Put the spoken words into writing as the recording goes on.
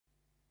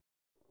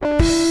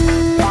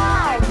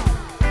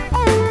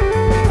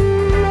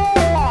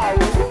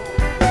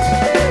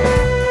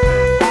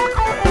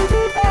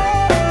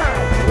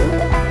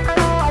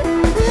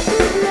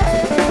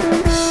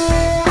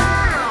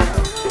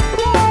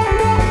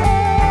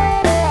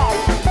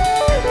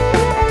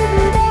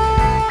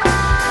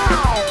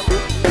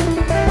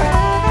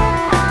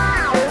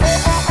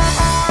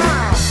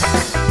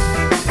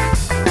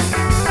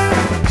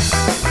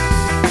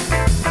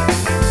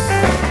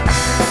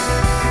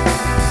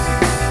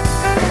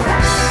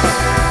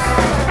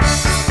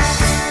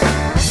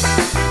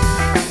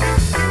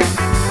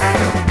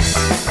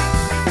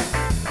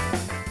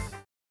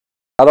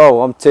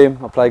Hello, I'm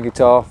Tim. I play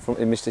guitar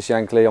in Mr.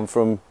 Shankly. I'm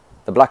from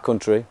the Black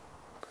Country.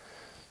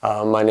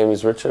 My name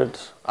is Richard.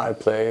 I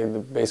play the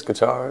bass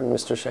guitar in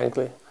Mr.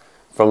 Shankly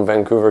from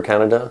Vancouver,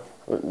 Canada.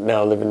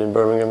 Now living in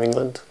Birmingham,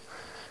 England.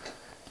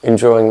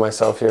 Enjoying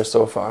myself here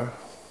so far.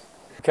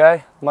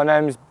 Okay, my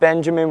name is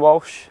Benjamin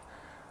Walsh.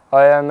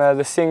 I am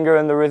the singer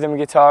and the rhythm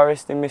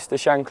guitarist in Mr.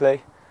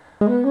 Shankly.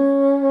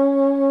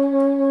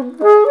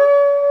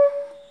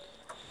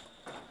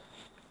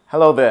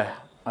 Hello there,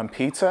 I'm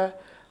Peter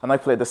and I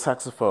play the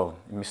saxophone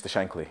in Mr.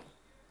 Shankly.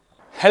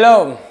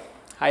 Hello,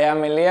 I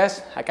am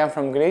Elias, I come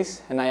from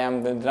Greece and I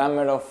am the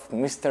drummer of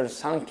Mr.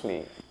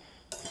 Shankly.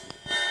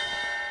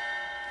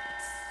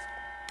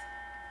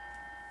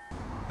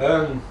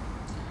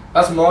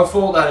 That's my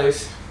fault, that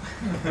is.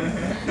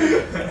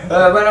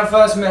 When I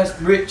first met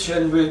Rich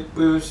and we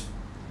was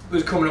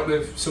coming up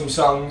with some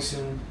songs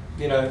and,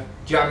 you know,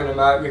 jamming them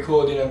out,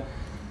 recording them,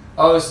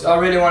 I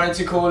really wanted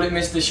to call it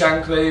Mr.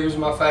 Shankly. It was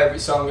my favourite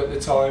song at the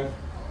time.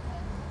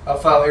 I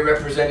felt it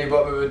represented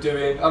what we were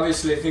doing.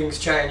 Obviously things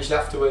changed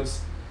afterwards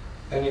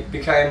and it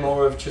became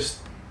more of just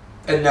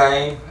a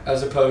name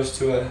as opposed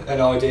to an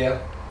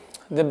idea.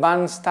 The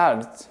band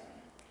started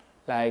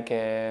like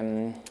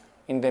in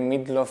the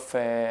middle of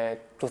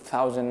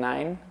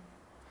 2009.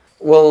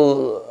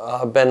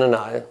 Well, Ben and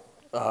I,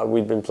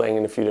 we'd been playing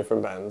in a few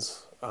different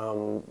bands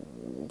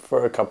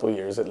for a couple of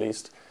years at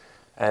least,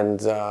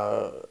 and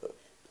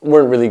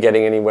weren't really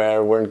getting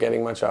anywhere, weren't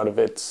getting much out of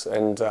it,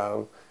 and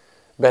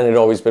Ben had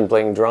always been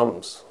playing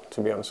drums,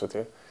 to be honest with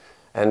you,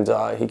 and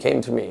he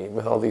came to me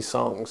with all these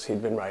songs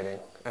he'd been writing,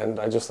 and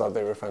I just thought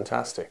they were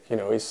fantastic. You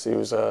know, he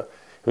was a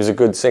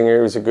good singer,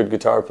 he was a good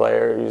guitar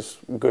player, he was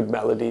good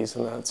melodies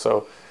and that,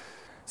 so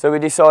we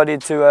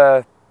decided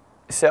to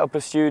set up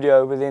a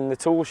studio within the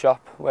tool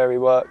shop where he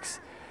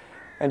works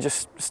and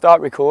just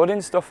start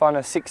recording stuff on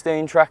a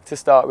 16 track to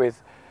start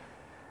with,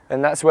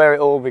 and that's where it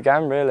all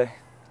began really.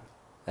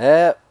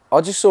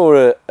 I just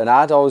saw an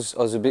ad.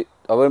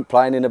 I weren't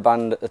playing in a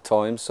band at the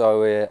time,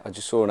 so I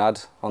just saw an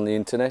ad on the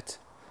internet.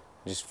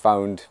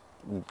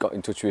 Got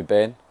in touch with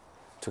Ben,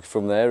 took it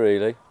from there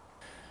really.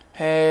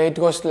 It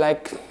was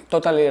like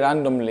totally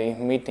randomly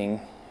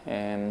meeting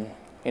in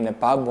a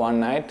pub one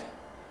night.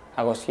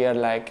 I was here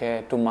like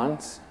 2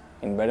 months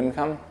in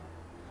Birmingham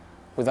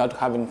without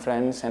having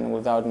friends and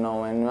without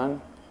knowing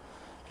anyone.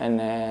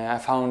 And I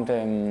found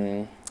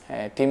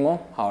Timo,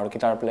 our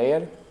guitar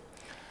player,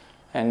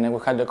 and we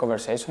had a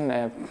conversation,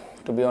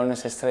 to be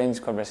honest, a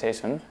strange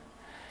conversation.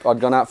 I'd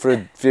gone out for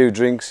a few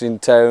drinks in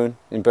town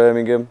in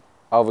Birmingham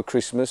over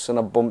Christmas and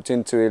I bumped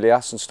into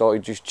Elias and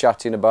started just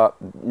chatting about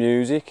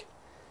music.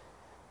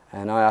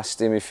 And I asked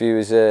him if he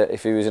was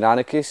an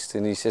anarchist,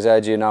 and he says,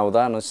 "How do you know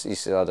that?" And he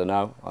said, "I don't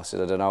know." I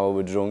said, "I don't know, I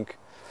was drunk."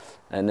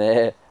 And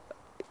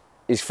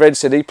his friend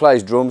said he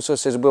plays drums, so I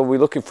said, "Well, we're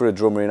looking for a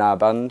drummer in our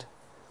band."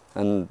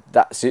 And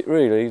that's it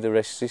really, the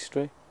rest is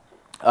history.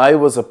 I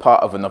was a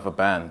part of another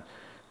band,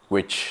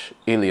 which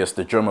Elias,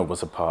 the drummer,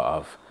 was a part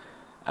of.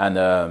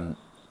 And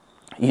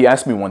he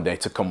asked me one day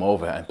to come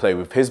over and play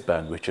with his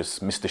band, which is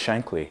Mr.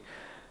 Shankly.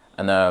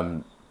 And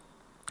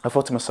I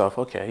thought to myself,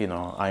 okay, you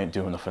know, I ain't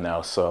doing nothing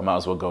else, so I might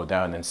as well go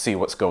down and see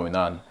what's going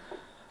on.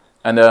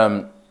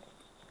 And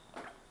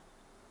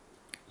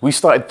we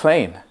started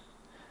playing,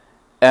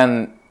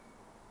 and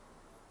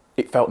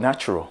it felt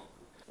natural.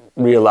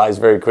 realized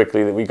very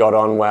quickly that we got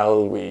on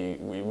well, we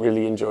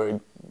really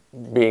enjoyed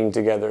being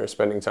together,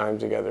 spending time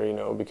together, you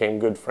know, became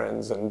good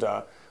friends, and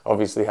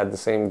obviously had the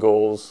same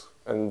goals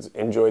and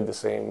enjoyed the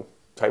same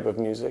type of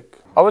music.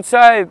 I would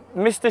say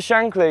Mr.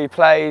 Shankly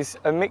plays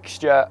a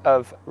mixture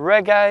of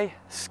reggae,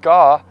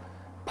 ska,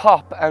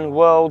 pop and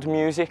world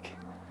music.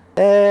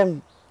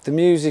 The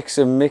music's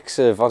a mix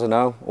of, I don't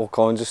know, all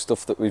kinds of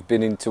stuff that we've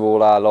been into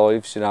all our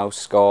lives, you know,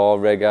 ska,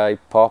 reggae,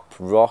 pop,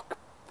 rock,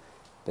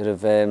 bit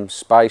of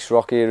space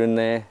rock here and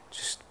there,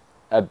 just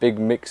a big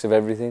mix of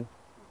everything.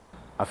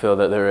 I feel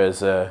that there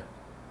is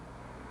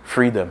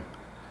freedom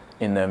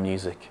in their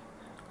music.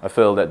 I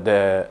feel that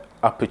their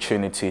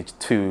opportunity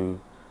to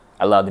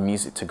allow the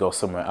music to go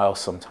somewhere else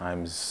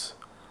sometimes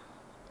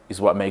is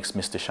what makes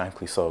Mr.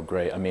 Shankly so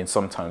great. I mean,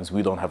 sometimes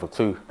we don't have a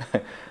clue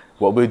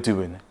what we're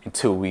doing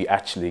until we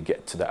actually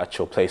get to the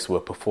actual place we're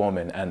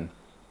performing. And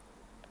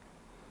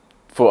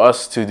for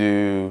us to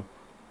do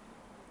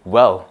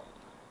well,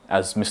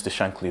 as Mr.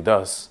 Shankly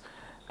does,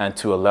 and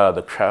to allow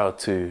the crowd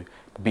to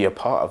be a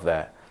part of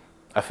that,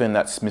 I think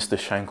that's Mr.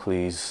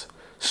 Shankly's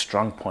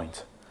strong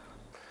point.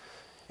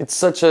 It's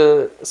such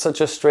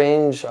a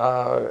strange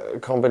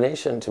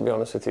combination, to be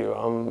honest with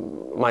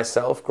you.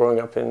 Myself, growing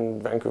up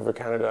in Vancouver,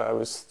 Canada, I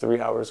was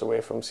 3 hours away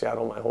from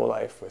Seattle my whole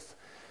life with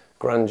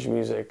grunge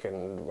music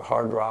and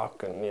hard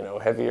rock and, you know,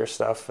 heavier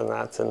stuff and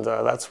that, and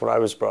that's what I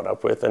was brought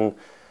up with. And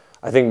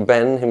I think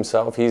Ben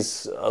himself,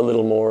 he's a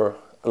little more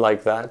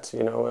like that,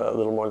 you know, a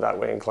little more that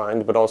way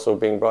inclined, but also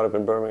being brought up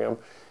in Birmingham,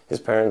 his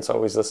parents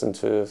always listened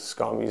to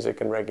ska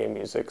music and reggae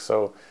music,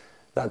 so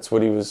that's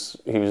what he was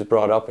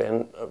brought up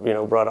in, you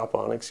know, brought up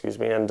on, excuse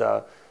me. And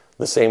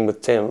the same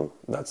with Tim.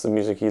 That's the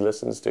music he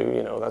listens to,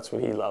 you know, that's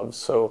what he loves.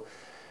 So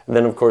And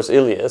then of course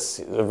Ilias,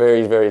 a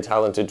very, very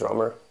talented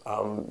drummer,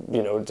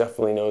 you know,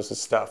 definitely knows his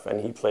stuff,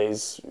 and he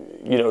plays,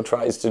 you know,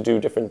 tries to do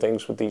different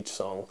things with each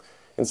song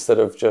instead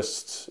of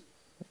just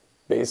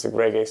basic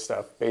reggae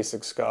stuff,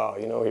 basic ska,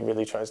 you know, he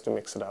really tries to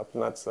mix it up,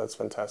 and that's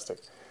fantastic.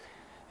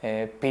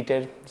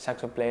 Peter,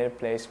 saxo player,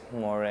 plays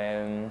more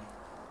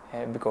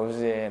because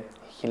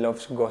he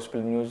loves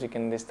gospel music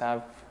and this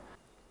stuff.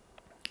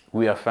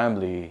 We are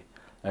family,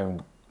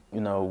 and you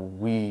know,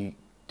 we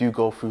do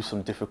go through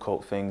some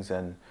difficult things,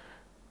 and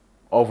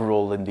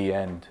overall in the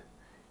end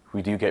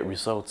we do get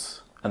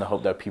results, and I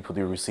hope that people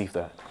do receive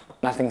that.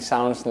 Nothing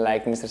sounds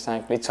like Mr.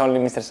 Shankly. It's only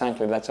Mr.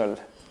 Shankly, that's all.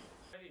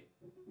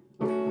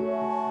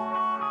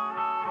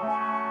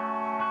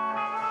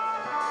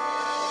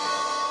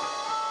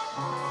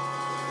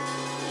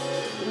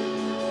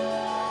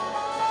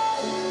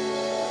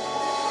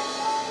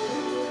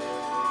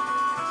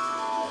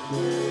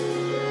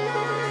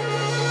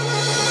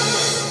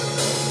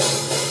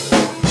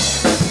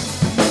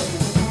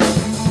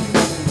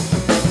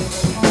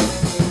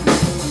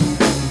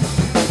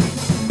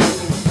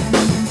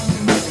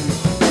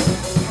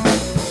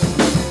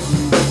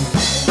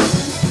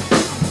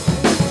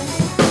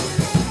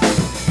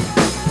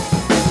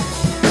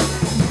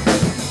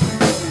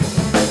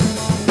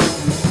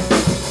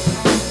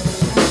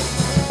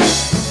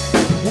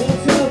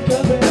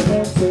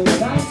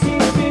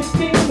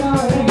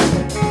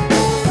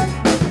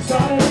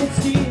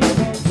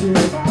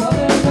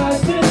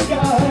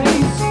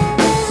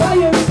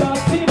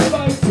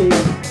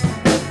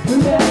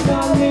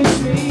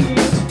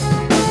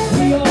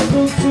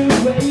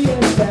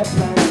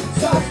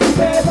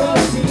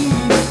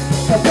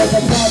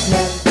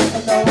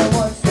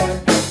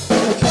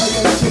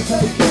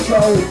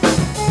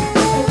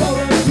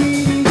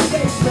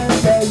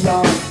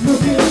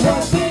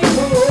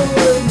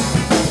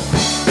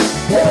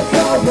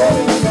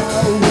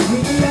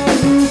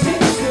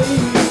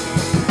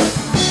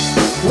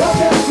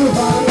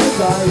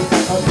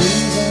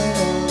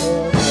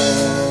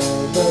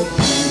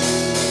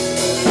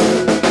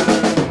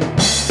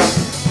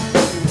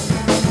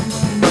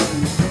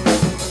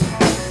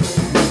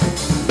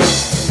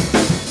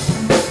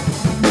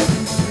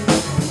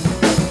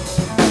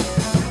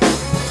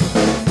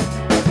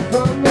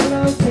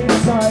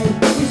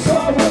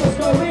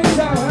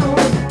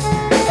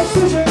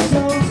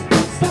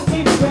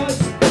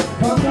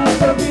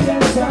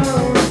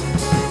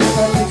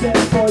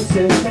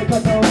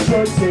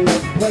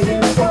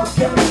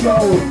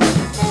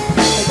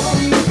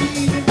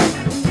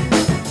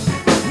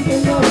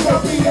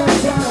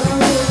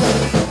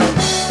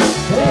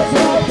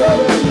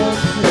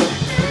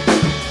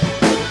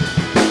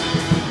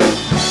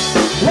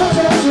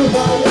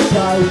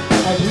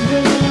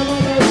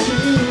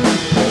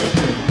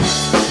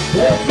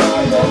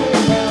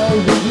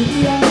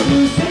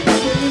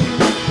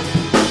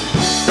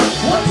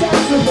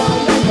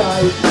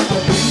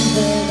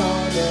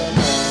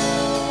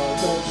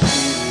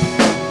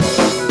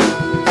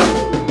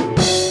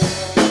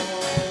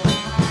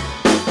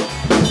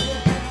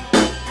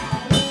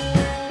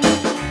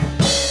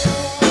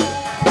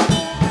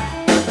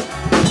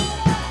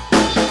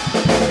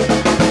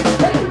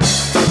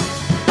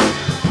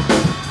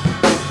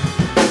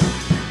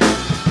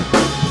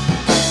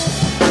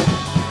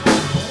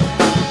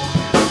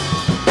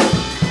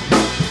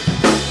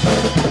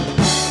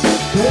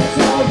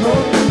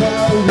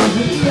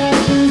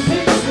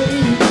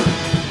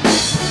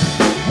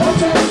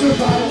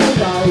 Survive.